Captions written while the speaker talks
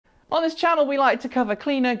On this channel, we like to cover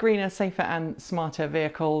cleaner, greener, safer and smarter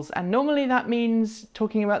vehicles, and normally that means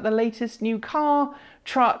talking about the latest new car,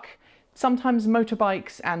 truck, sometimes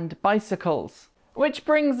motorbikes and bicycles. Which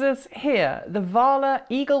brings us here, the Varla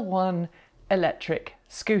Eagle One electric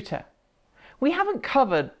scooter. We haven't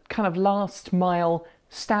covered kind of last mile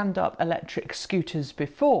stand-up electric scooters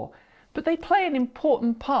before, but they play an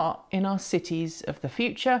important part in our cities of the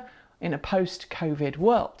future in a post-COVID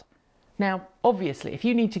world. Now, obviously, if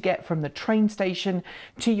you need to get from the train station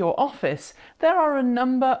to your office, there are a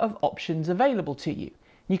number of options available to you.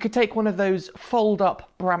 You could take one of those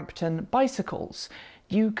fold-up Brampton bicycles.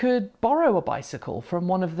 You could borrow a bicycle from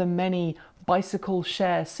one of the many bicycle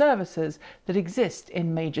share services that exist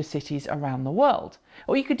in major cities around the world.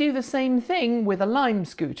 Or you could do the same thing with a Lime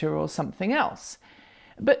scooter or something else.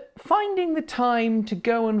 But finding the time to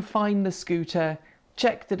go and find the scooter,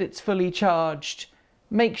 check that it's fully charged,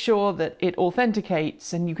 make sure that it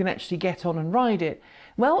authenticates and you can actually get on and ride it,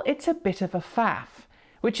 well, it's a bit of a faff,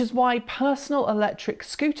 which is why personal electric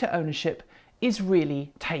scooter ownership is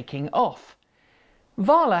really taking off.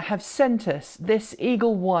 Varla have sent us this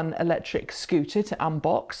Eagle One electric scooter to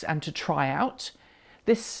unbox and to try out.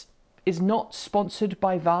 This is not sponsored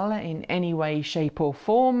by Varla in any way, shape or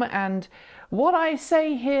form, and what I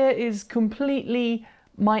say here is completely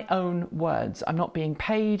my own words. I'm not being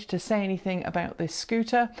paid to say anything about this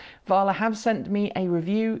scooter. Varla have sent me a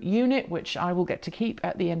review unit, which I will get to keep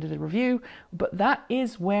at the end of the review, but that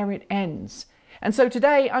is where it ends. And so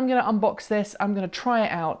today I'm going to unbox this, I'm going to try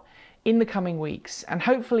it out in the coming weeks, and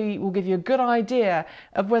hopefully will give you a good idea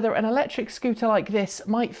of whether an electric scooter like this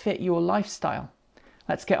might fit your lifestyle.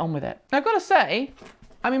 Let's get on with it. Now, I've got to say,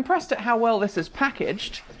 I'm impressed at how well this is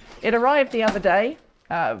packaged. It arrived the other day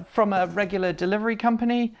from a regular delivery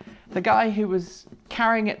company. The guy who was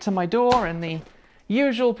carrying it to my door in the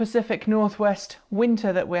usual Pacific Northwest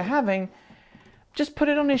winter that we're having just put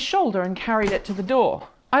it on his shoulder and carried it to the door.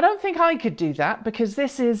 I don't think I could do that because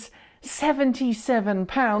this is 77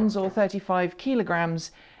 pounds or 35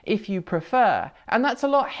 kilograms if you prefer, and that's a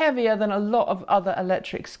lot heavier than a lot of other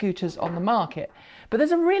electric scooters on the market. But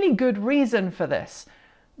there's a really good reason for this.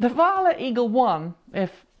 The Varla Eagle One,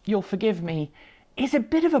 if you'll forgive me, is a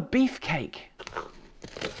bit of a beefcake.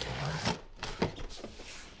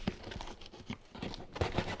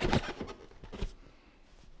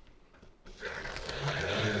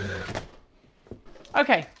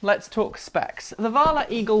 Okay, let's talk specs. The Varla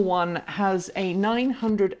Eagle One has a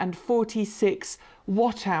 946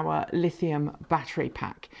 watt-hour lithium battery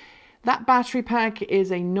pack. That battery pack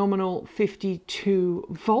is a nominal 52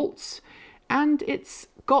 volts, and it's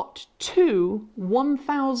got two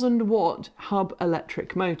 1000 watt hub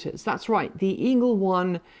electric motors. That's right, the Eagle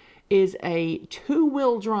One is a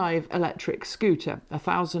two-wheel drive electric scooter,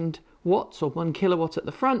 1000 watts or 1 kilowatt at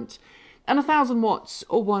the front, and 1000 watts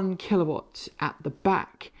or 1 kilowatt at the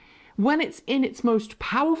back. When it's in its most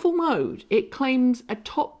powerful mode, it claims a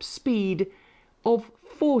top speed of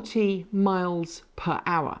 40 miles per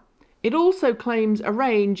hour. It also claims a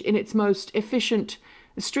range in its most efficient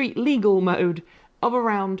street legal mode of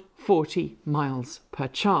around 40 miles per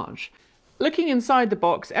charge. Looking inside the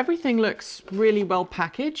box, everything looks really well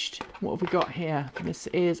packaged. What have we got here? This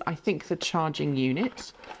is, I think, the charging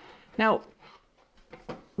unit. Now,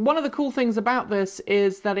 one of the cool things about this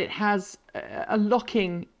is that it has a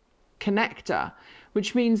locking connector,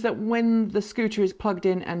 which means that when the scooter is plugged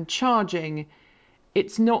in and charging,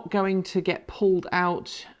 it's not going to get pulled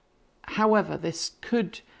out. However, this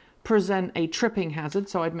could present a tripping hazard,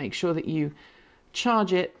 so I'd make sure that you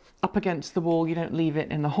charge it up against the wall, you don't leave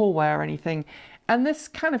it in the hallway or anything. And this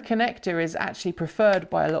kind of connector is actually preferred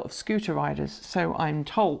by a lot of scooter riders, so I'm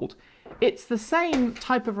told. It's the same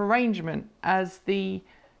type of arrangement as the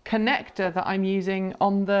connector that I'm using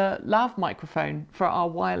on the lav microphone for our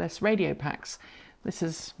wireless radio packs. This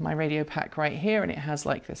is my radio pack right here, and it has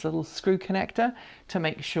like this little screw connector to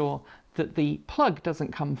make sure that the plug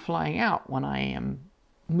doesn't come flying out when I am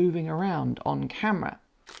moving around on camera.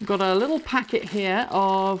 Got a little packet here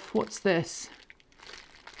of, what's this?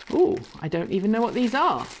 Ooh, I don't even know what these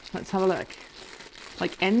are. Let's have a look.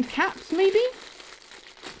 Like end caps, maybe?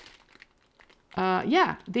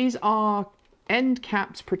 Yeah, these are end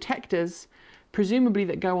caps, protectors, presumably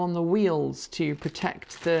that go on the wheels to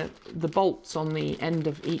protect the bolts on the end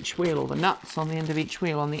of each wheel, or the nuts on the end of each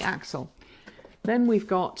wheel on the axle. Then we've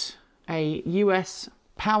got a US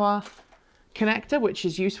power connector, which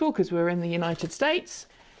is useful because we're in the United States.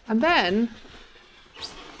 And then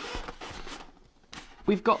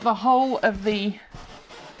we've got the whole of the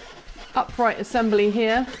upright assembly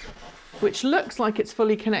here, which looks like it's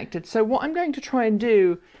fully connected. So what I'm going to try and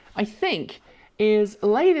do, I think, is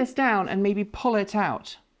lay this down and maybe pull it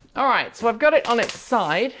out. All right, so I've got it on its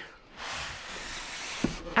side.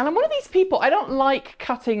 And I'm one of these people, I don't like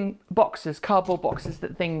cutting boxes, cardboard boxes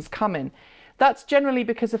that things come in. That's generally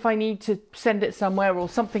because if I need to send it somewhere or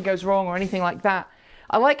something goes wrong or anything like that,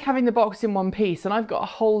 I like having the box in one piece. And I've got a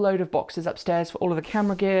whole load of boxes upstairs for all of the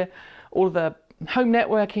camera gear, all of the home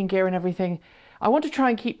networking gear and everything. I want to try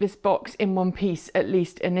and keep this box in one piece, at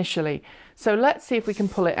least initially. So let's see if we can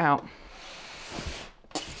pull it out.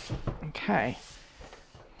 Okay.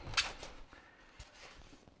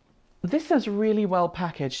 This is really well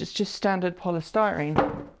packaged. It's just standard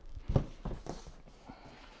polystyrene.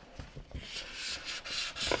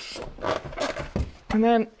 And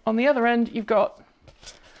then on the other end, you've got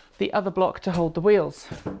the other block to hold the wheels.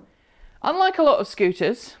 Unlike a lot of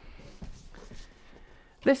scooters,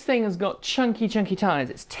 this thing has got chunky tires.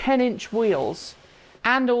 It's 10-inch wheels,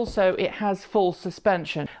 and also it has full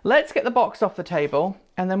suspension. Let's get the box off the table,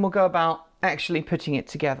 and then we'll go about actually putting it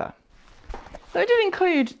together. They did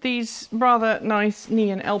include these rather nice knee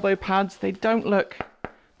and elbow pads. They don't look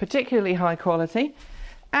particularly high quality.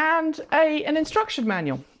 And an instruction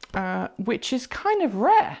manual, which is kind of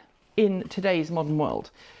rare in today's modern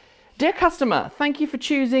world. Dear customer, thank you for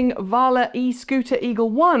choosing Varla e-scooter Eagle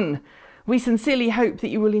 1. We sincerely hope that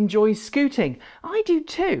you will enjoy scooting. I do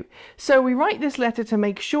too. So we write this letter to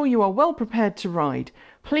make sure you are well prepared to ride.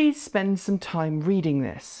 Please spend some time reading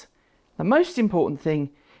this. The most important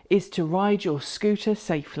thing is to ride your scooter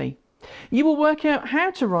safely. You will work out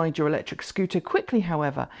how to ride your electric scooter quickly,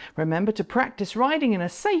 however. Remember to practice riding in a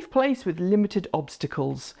safe place with limited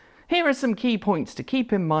obstacles. Here are some key points to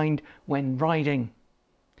keep in mind when riding.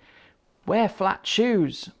 Wear flat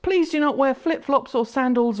shoes. Please do not wear flip-flops or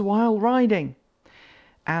sandals while riding.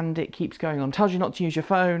 And it keeps going on. Tells you not to use your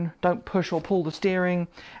phone. Don't push or pull the steering.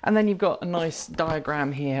 And then you've got a nice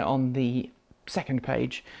diagram here on the second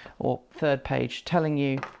page or third page telling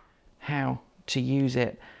you how to use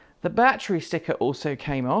it. The battery sticker also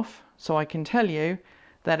came off, so I can tell you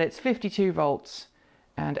that it's 52 volts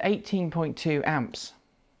and 18.2 amps.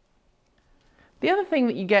 The other thing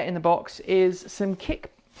that you get in the box is some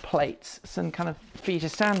kick plates, some kind of for you to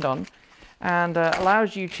stand on, and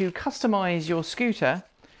allows you to customize your scooter.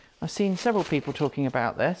 I've seen several people talking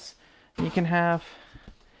about this. You can have,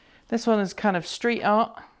 this one is kind of street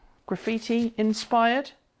art, graffiti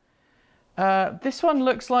inspired. This one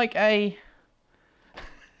looks like a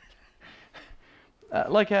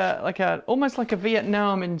almost like a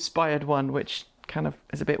Vietnam inspired one, which kind of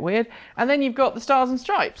is a bit weird. And then you've got the stars and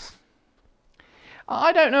stripes.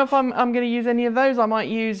 I don't know if I'm going to use any of those. I might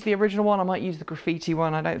use the original one. I might use the graffiti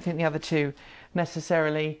one. I don't think the other two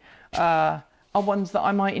necessarily are ones that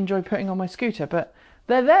I might enjoy putting on my scooter, but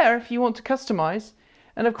they're there if you want to customize.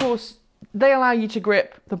 And of course, they allow you to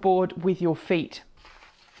grip the board with your feet.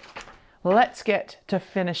 Let's get to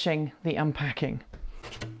finishing the unpacking.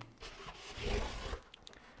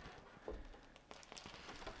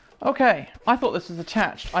 Okay, I thought this was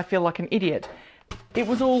attached. I feel like an idiot. It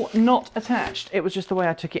was all not attached. It was just the way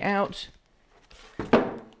I took it out.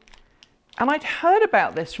 And I'd heard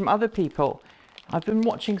about this from other people. I've been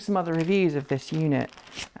watching some other reviews of this unit,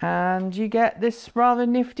 and you get this rather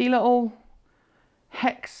nifty little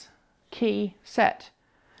hex key set.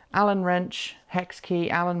 Allen wrench, hex key,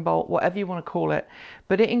 Allen bolt, whatever you want to call it.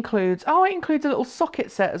 But it includes, oh, it includes a little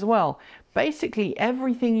socket set as well. Basically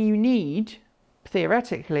everything you need,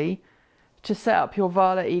 theoretically, to set up your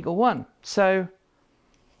Varla Eagle 1. So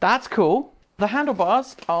that's cool. The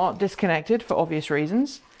handlebars are disconnected for obvious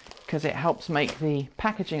reasons, because it helps make the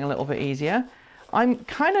packaging a little bit easier. I'm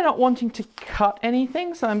kind of not wanting to cut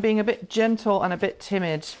anything, so I'm being a bit gentle and a bit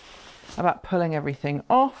timid about pulling everything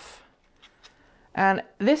off. And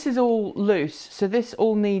this is all loose, so this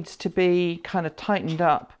all needs to be kind of tightened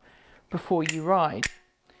up before you ride.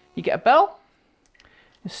 You get a bell,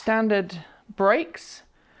 standard brakes,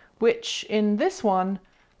 which in this one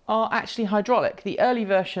are actually hydraulic. The early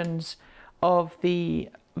versions of the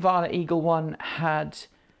Varla Eagle 1 had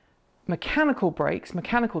mechanical brakes,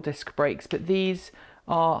 mechanical disc brakes, but these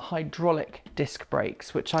are hydraulic disc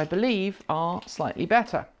brakes, which I believe are slightly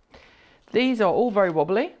better. These are all very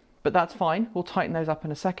wobbly, but that's fine. We'll tighten those up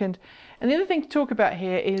in a second. And the other thing to talk about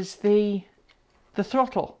here is the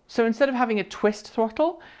throttle. So instead of having a twist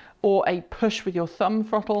throttle or a push with your thumb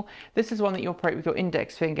throttle, this is one that you operate with your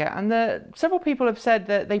index finger. And several people have said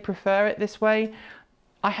that they prefer it this way.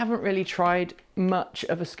 I haven't really tried much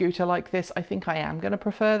of a scooter like this. I think I am going to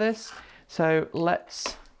prefer this. So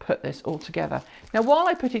let's put this all together. Now, while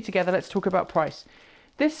I put it together, let's talk about price.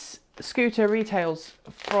 This scooter retails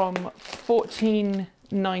from $14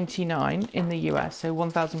 $1,499 in the US, so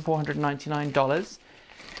 $1,499.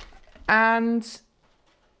 And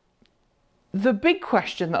the big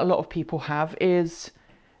question that a lot of people have is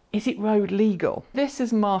it road legal? This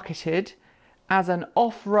is marketed as an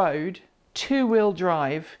off-road, two-wheel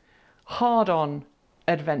drive, hard-on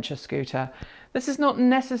adventure scooter. This is not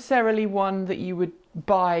necessarily one that you would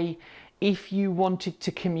buy if you wanted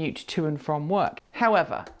to commute to and from work.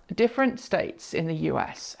 However, different states in the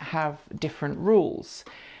US have different rules.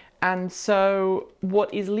 And so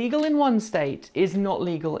what is legal in one state is not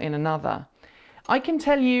legal in another. I can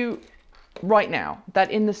tell you right now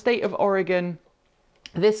that in the state of Oregon,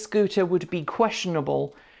 this scooter would be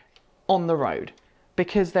questionable on the road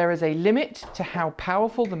because there is a limit to how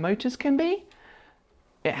powerful the motors can be.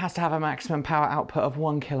 It has to have a maximum power output of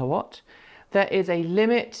 1 kilowatt. There is a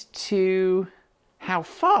limit to how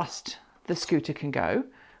fast the scooter can go.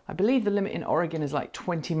 I believe the limit in Oregon is like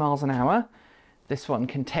 20 miles an hour. This one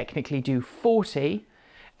can technically do 40.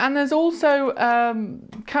 And there's also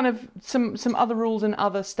kind of some other rules in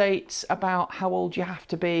other states about how old you have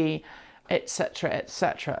to be, etc.,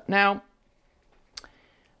 etc. Now,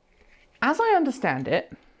 as I understand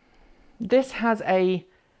it, this has a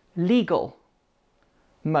legal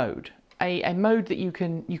mode, a mode that you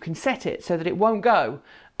can set it so that it won't go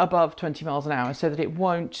above 20 miles an hour, so that it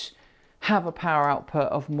won't have a power output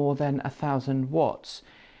of more than 1,000 watts.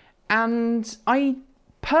 And I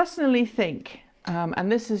personally think,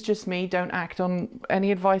 and this is just me, don't act on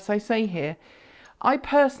any advice I say here, I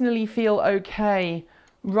personally feel okay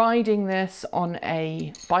riding this on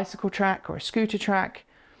a bicycle track or a scooter track,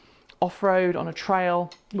 off-road on a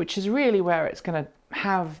trail, which is really where it's going to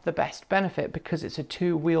have the best benefit because it's a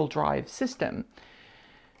two-wheel drive system.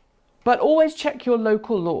 But always check your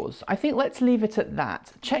local laws. I think let's leave it at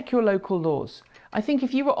that. Check your local laws. I think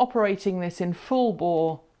if you were operating this in full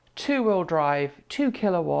bore, two-wheel drive, 2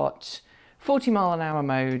 kilowatt, 40 mile an hour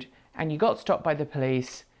mode, and you got stopped by the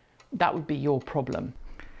police, that would be your problem.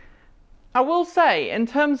 I will say, in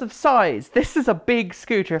terms of size, this is a big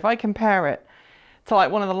scooter. If I compare it to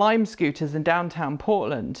like one of the Lime scooters in downtown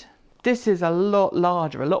Portland, this is a lot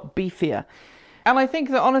larger, a lot beefier. And I think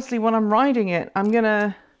that honestly, when I'm riding it, I'm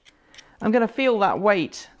gonna feel that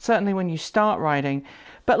weight, certainly when you start riding.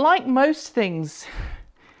 But like most things,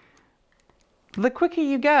 the quicker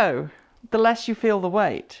you go, the less you feel the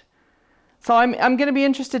weight. So I'm going to be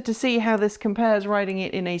interested to see how this compares riding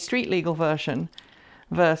it in a street legal version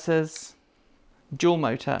versus dual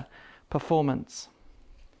motor performance.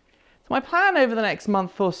 So my plan over the next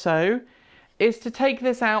month or so is to take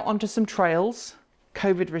this out onto some trails,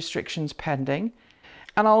 COVID restrictions pending,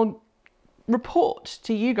 and I'll report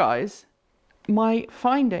to you guys my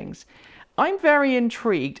findings. I'm very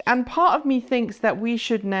intrigued, and part of me thinks that we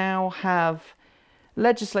should now have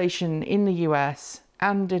legislation in the US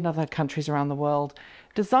and in other countries around the world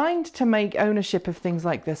designed to make ownership of things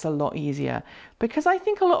like this a lot easier, because I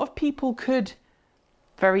think a lot of people could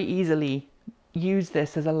very easily use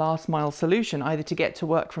this as a last mile solution, either to get to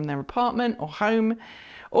work from their apartment or home,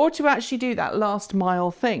 or to actually do that last mile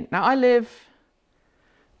thing. Now, I live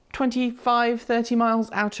 25, 30 miles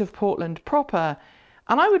out of Portland proper,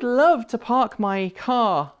 and I would love to park my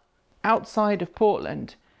car outside of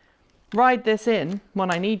Portland, ride this in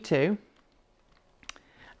when I need to,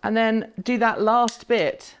 and then do that last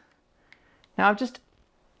bit. Now, I've just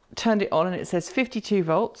turned it on and it says 52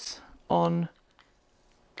 volts on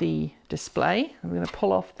the display. I'm going to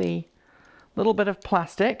pull off the little bit of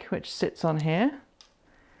plastic which sits on here.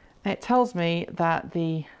 It tells me that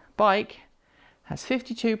the bike has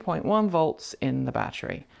 52.1 volts in the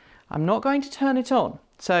battery. I'm not going to turn it on,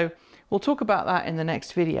 so we'll talk about that in the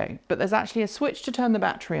next video, but there's actually a switch to turn the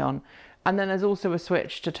battery on, and then there's also a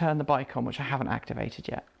switch to turn the bike on, which I haven't activated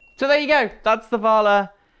yet. So there you go, that's the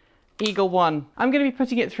Varla Eagle 1. I'm going to be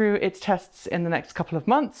putting it through its tests in the next couple of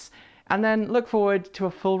months, and then look forward to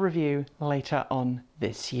a full review later on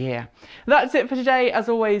this year. That's it for today. As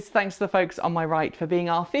always, thanks to the folks on my right for being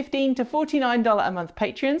our $15 to $49 a month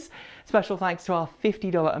patrons. Special thanks to our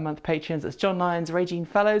 $50 a month patrons. That's John Lyons, Regine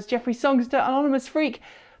Fellows, Jeffrey Songster, Anonymous Freak,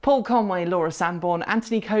 Paul Conway, Laura Sanborn,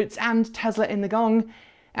 Anthony Coates, and Tesla in the Gong.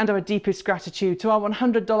 And our deepest gratitude to our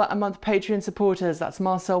 $100 a month Patreon supporters. That's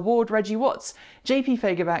Marcel Ward, Reggie Watts, JP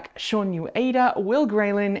Fagerback, Sean Ueda, Will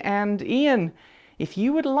Graylin, and Ian. If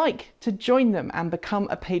you would like to join them and become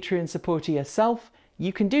a Patreon supporter yourself,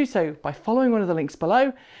 you can do so by following one of the links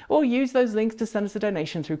below, or use those links to send us a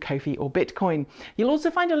donation through Ko-fi or Bitcoin. You'll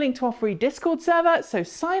also find a link to our free Discord server, so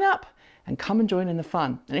sign up and come and join in the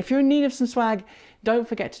fun. And if you're in need of some swag, don't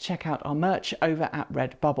forget to check out our merch over at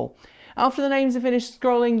Redbubble. After the names are finished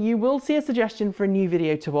scrolling, you will see a suggestion for a new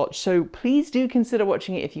video to watch, so please do consider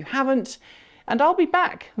watching it if you haven't. And I'll be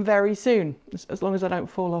back very soon, as long as I don't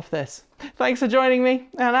fall off this. Thanks for joining me,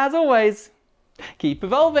 and as always, keep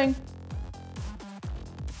evolving!